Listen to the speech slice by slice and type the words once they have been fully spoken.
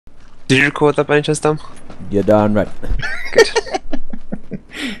Did you record that by any chance, Tom? You're darn right. Good.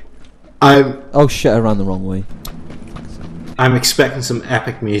 Oh shit, I ran the wrong way. I'm expecting some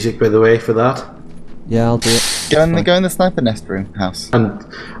epic music, by the way, for that. Yeah, I'll do it. Go in the sniper nest room house. And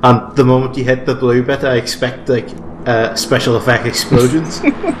the moment you hit the blue bit, I expect like special effect explosions.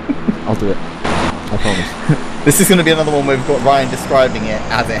 I'll do it. I promise. This is going to be another one where we've got Ryan describing it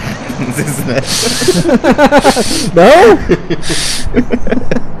as it happens, isn't it? No?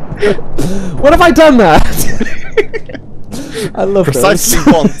 What have I done that? I love precisely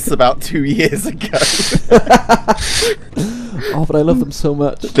those. once about 2 years ago. Oh, but I love them so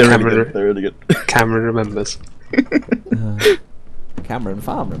much. They're really good. They're really good. Cameron remembers. Cameron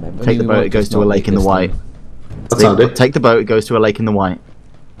Farm, remember? Take the boat, it goes to a lake in the white. That's handy. Take the boat, it goes to a lake in the white.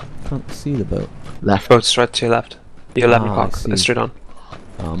 Can't see the boat. Left. Boat straight to your left. Your 11 I o'clock. see. It's straight on.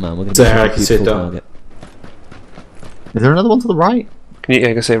 Oh man, we're gonna There, I be can see it beautiful down. target. Is there another one to the right? Can you,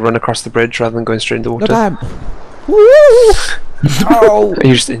 like I say, run across the bridge rather than going straight into the No water? damn! Woo! Oh!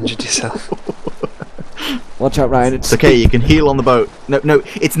 You just injured yourself. Watch out, Ryan. It's okay, you can heal on the boat. No,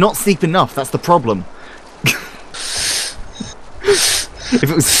 it's not steep enough, that's the problem. If it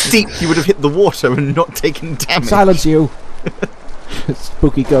was steep, you would have hit the water and not taken damage. Silence you!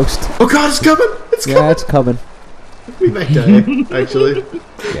 Spooky ghost. Oh god, it's coming! It's coming! Yeah, it's coming. We might die, actually.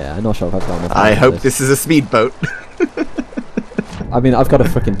 Yeah, I'm not sure if I've got enough. I time for hope this is a speedboat. I mean, I've got a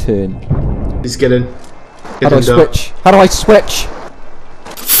freaking turn. He's getting. How do I switch? How do I switch?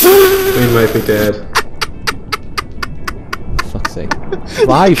 We might be dead. Fuck's sake.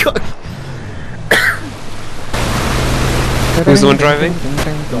 Drive! Who's the one driving?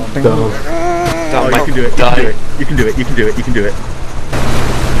 Don't. Oh, you can do it, you can do it, you can do it, you can do it, you can do it.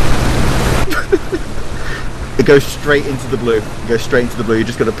 It goes straight into the blue. It goes straight into the blue, you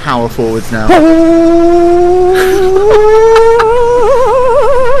just got to power forwards now.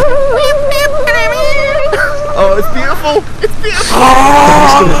 Oh, it's beautiful! It's beautiful!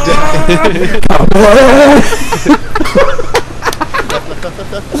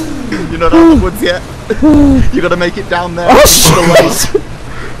 You're not out of the woods yet. You gotta make it down there. Oh shit!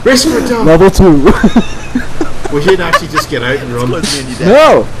 Race for it down! Level 2. We should actually just get out and run. Close me and you're dead.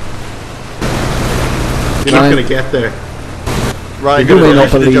 No! You're not gonna get there. Right, You may I not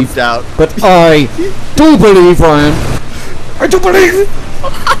should have believe, jumped out. but I do believe, Ryan. I do believe.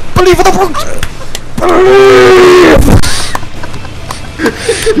 Believe in the brute. Believe.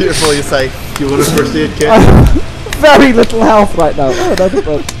 Beautiful, you're safe. Do you want a first aid kit? Very little health right now. Oh, another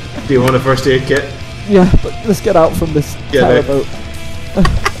boat. Do you want a first aid kit? Yeah, but let's get out from this Yeah, boat.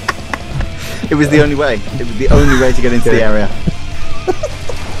 It was the only way. It was the only way to get into the area.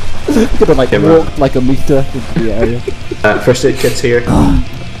 Could have like walked like a meter into the area. First aid kit's here.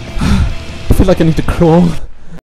 I feel like I need to crawl.